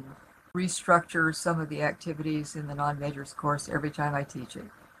through and restructure some of the activities in the non-majors course every time I teach it.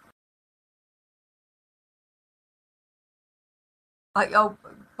 Oh,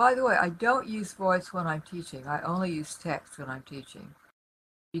 by the way, I don't use voice when I'm teaching. I only use text when I'm teaching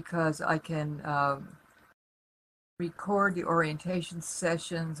because I can record the orientation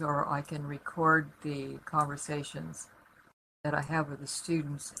sessions, or I can record the conversations that I have with the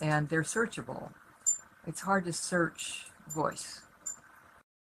students, and they're searchable. It's hard to search voice.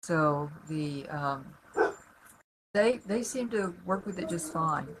 So they seem to work with it just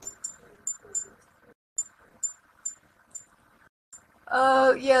fine.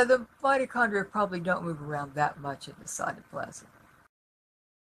 Yeah, the mitochondria probably don't move around that much in the cytoplasm.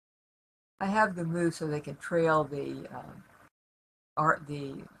 I have them move so they can trail the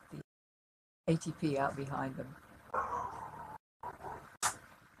ATP out behind them.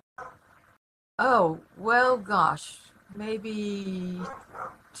 Oh, well, gosh, maybe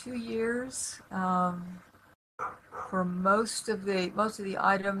 2 years for most of the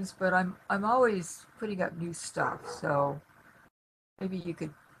items, but I'm always putting up new stuff, so maybe you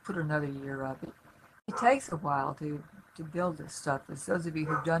could put another year up. It takes a while to build this stuff, as those of you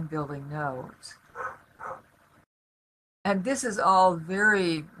who've done building know. And this is all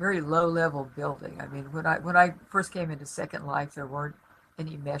very, very low level building. I mean, when I first came into Second Life, there weren't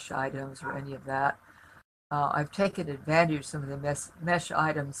any mesh items or any of that. I've taken advantage of some of the mesh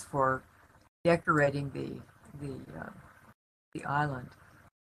items for decorating the island,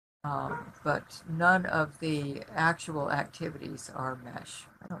 but none of the actual activities are mesh.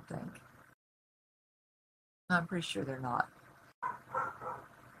 I don't think. I'm pretty sure they're not.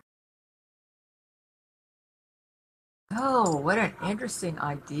 Oh, what an interesting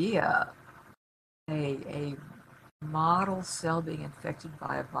idea! A model cell being infected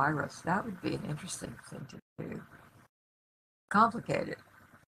by a virus. That would be an interesting thing to do. Complicated,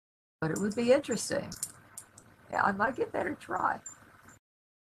 but it would be interesting. Yeah, I might give that a try.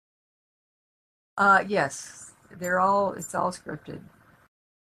 Yes, it's all scripted.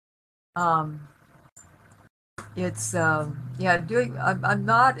 Um, it's yeah, I'm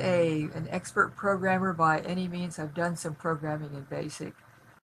not an expert programmer by any means. I've done some programming in BASIC,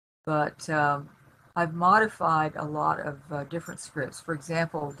 but I've modified a lot of different scripts. For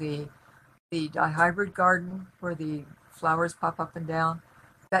example, the dihybrid garden where the flowers pop up and down,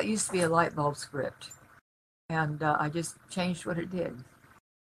 that used to be a light bulb script, and I just changed what it did.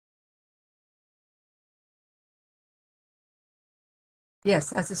 Yes,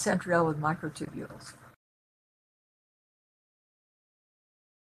 that's a centriole with microtubules.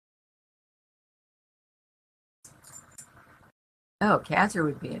 Oh, cancer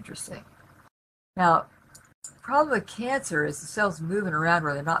would be interesting. Now, problem with cancer is the cells moving around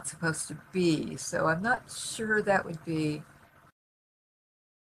where they're not supposed to be, so I'm not sure that would be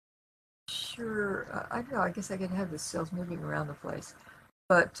sure. I don't know. I guess I could have the cells moving around the place,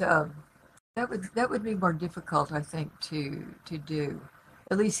 but that would be more difficult, I think, to do,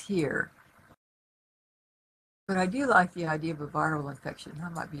 at least here. But I do like the idea of a viral infection.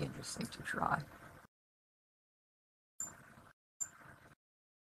 That might be interesting to try.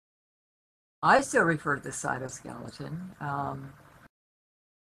 I still refer to the cytoskeleton.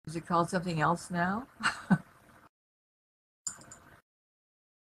 Is it called something else now?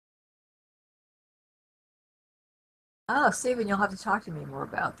 Oh, Stephen, you'll have to talk to me more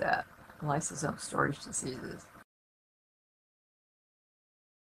about that. Lysosome storage diseases.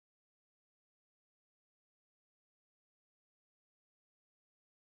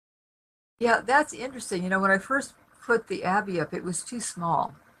 Yeah, that's interesting. When I first put the Abbey up, it was too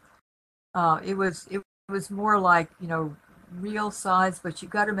small. It was more like, real size, but you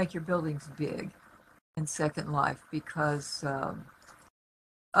got to make your buildings big in Second Life because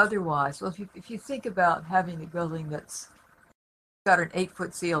otherwise, well, if you think about having a building that's got an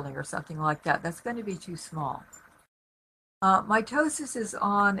 8-foot ceiling or something like that, that's going to be too small. Mitosis is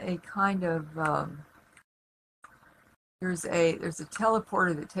on a kind of there's a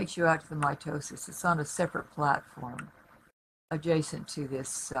teleporter that takes you out to the mitosis. It's on a separate platform adjacent to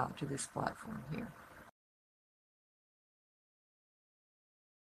this platform here.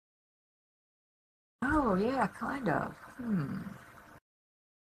 Oh yeah, kind of.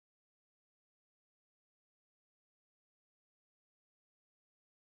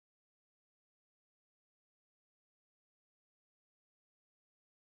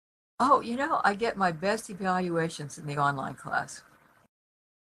 Oh, I get my best evaluations in the online class,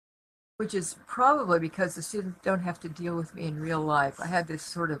 which is probably because the students don't have to deal with me in real life. I had this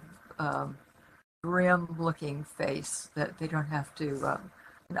sort of grim looking face that they don't have to.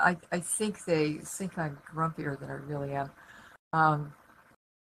 And I think they think I'm grumpier than I really am. Um,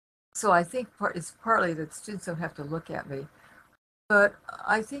 so I think it's partly that students don't have to look at me, but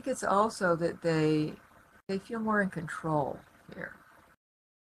I think it's also that they feel more in control here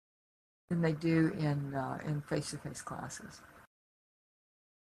than they do in face-to-face classes.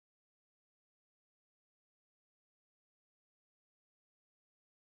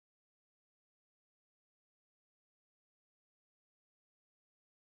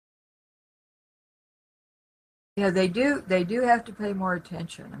 Yeah, they do have to pay more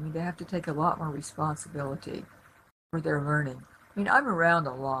attention. I mean, they have to take a lot more responsibility for their learning. I mean, I'm around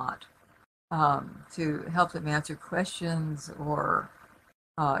a lot to help them answer questions or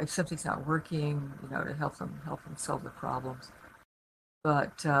if something's not working, to help them solve the problems.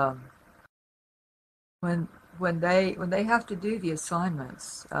 But when when they have to do the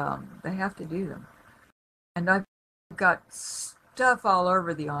assignments, they have to do them. And I've got stuff all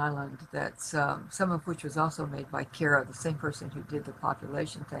over the island that's some of which was also made by Kara, the same person who did the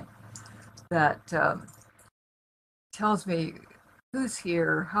population thing, that tells me who's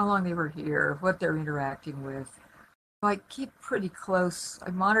here, how long they were here, what they're interacting with. I keep pretty close. I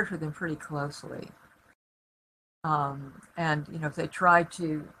monitor them pretty closely. And if they try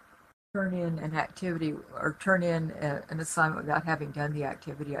to turn in an activity or turn in an assignment without having done the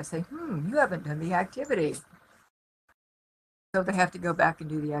activity, I say, you haven't done the activity. So they have to go back and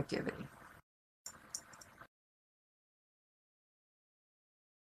do the activity.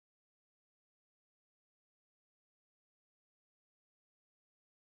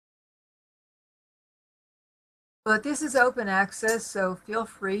 But this is open access, so feel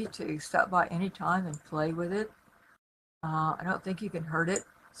free to stop by anytime and play with it. I don't think you can hurt it,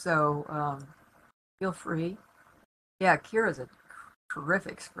 so feel free. Yeah, Kira's a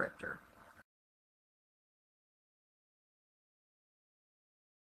terrific scripter.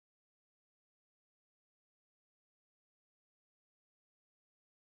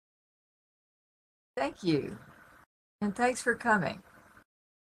 Thank you, and thanks for coming.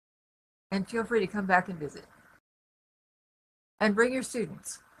 And feel free to come back and visit. And bring your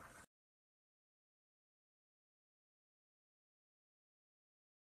students.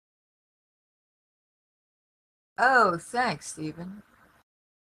 Oh, thanks, Stephen.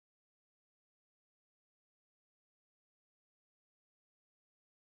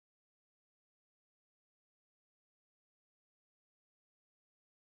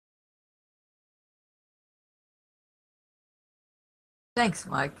 Thanks,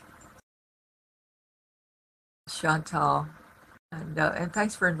 Mike, Chantal, and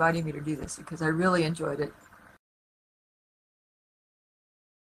thanks for inviting me to do this because I really enjoyed it.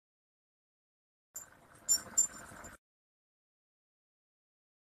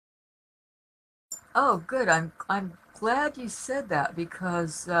 Oh, good. I'm glad you said that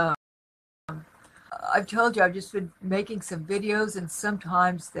because I've told you I've just been making some videos, and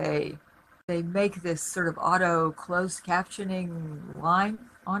sometimes they make this sort of auto closed captioning line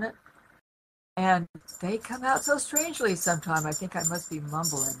on it, and they come out so strangely sometimes. I think I must be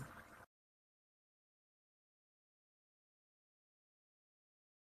mumbling.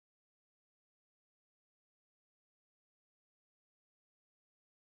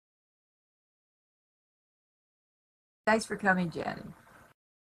 Thanks for coming, Jenny.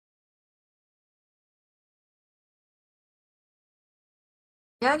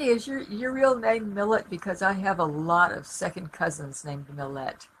 Yanni, is your real name Millet? Because I have a lot of second cousins named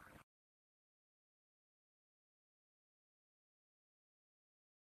Millet.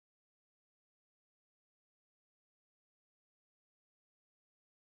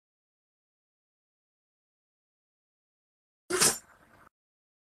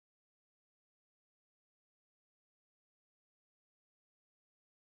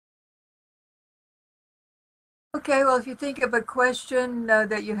 Okay, well, if you think of a question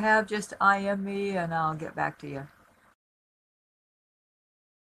that you have, just IM me and I'll get back to you.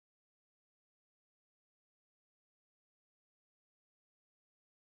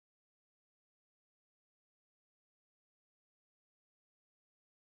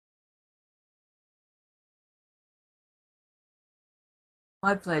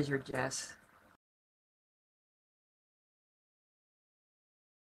 My pleasure, Jess.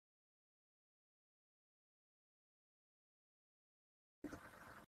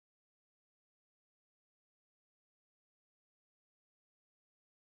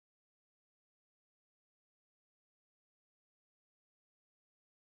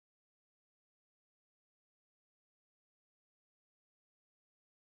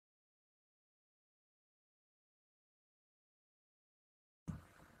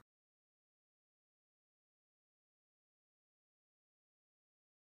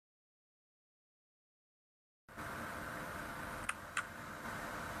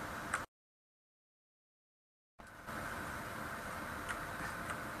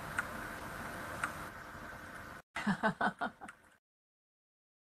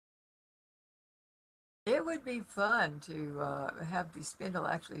 It would be fun to have the spindle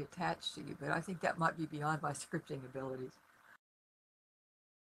actually attached to you, but I think that might be beyond my scripting abilities.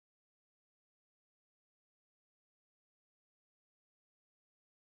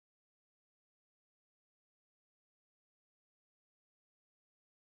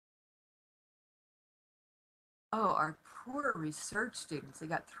 Oh, our poor research students. They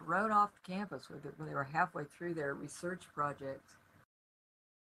got thrown off campus when they were halfway through their research projects.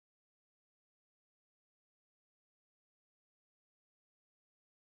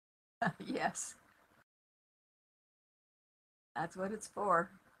 Yes, that's what it's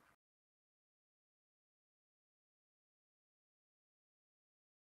for.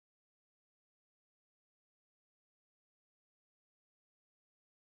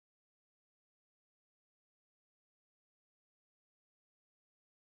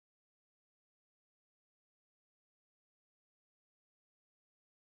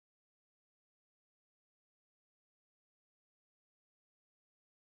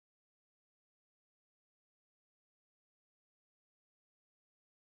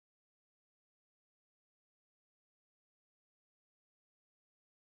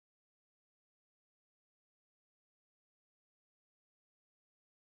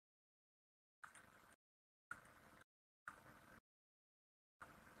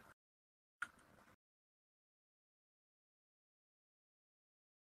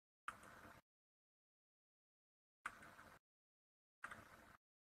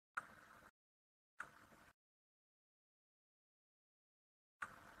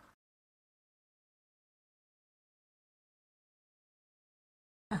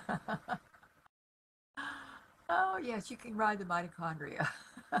 Oh, yes, you can ride the mitochondria.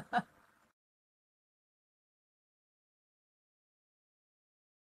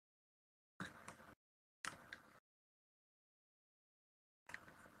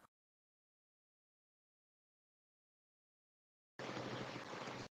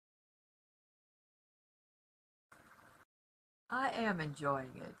 I am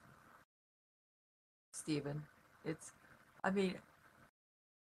enjoying it, Stephen. It's, I mean,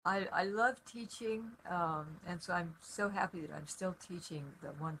 I love teaching, and so I'm so happy that I'm still teaching the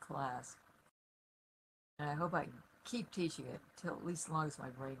one class. And I hope I can keep teaching it till at least as long as my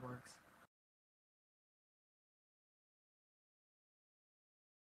brain works.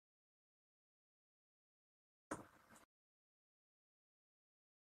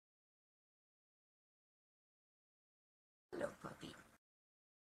 Hello, puppy.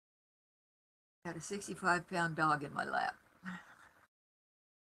 Got a 65-pound dog in my lap.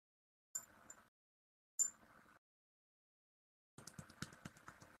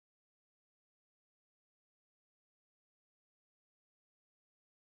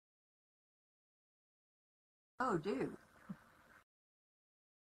 Oh, dude.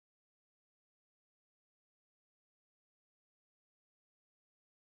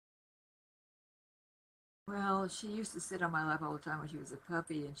 Well, she used to sit on my lap all the time when she was a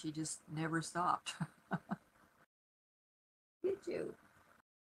puppy, and she just never stopped. Did you?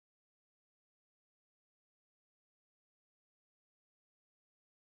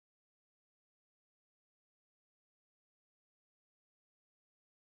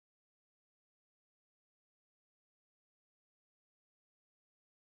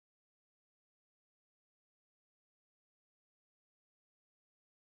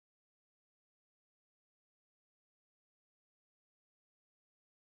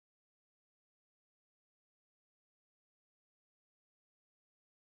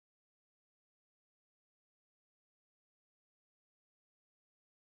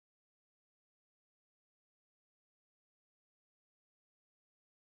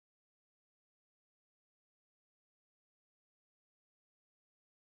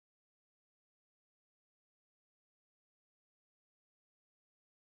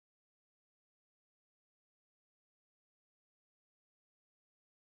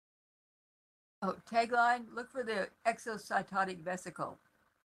 Oh, tagline, look for the exocytotic vesicle.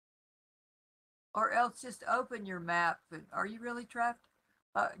 Or else just open your map. Are you really trapped?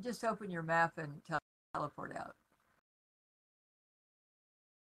 Just open your map and teleport out.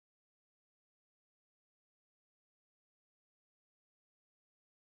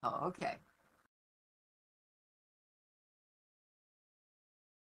 Oh, okay.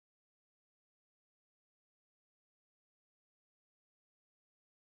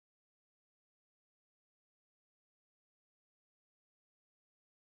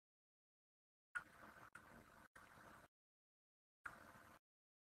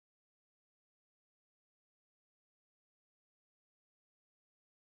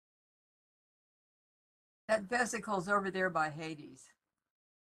 That vesicle's over there by Hades.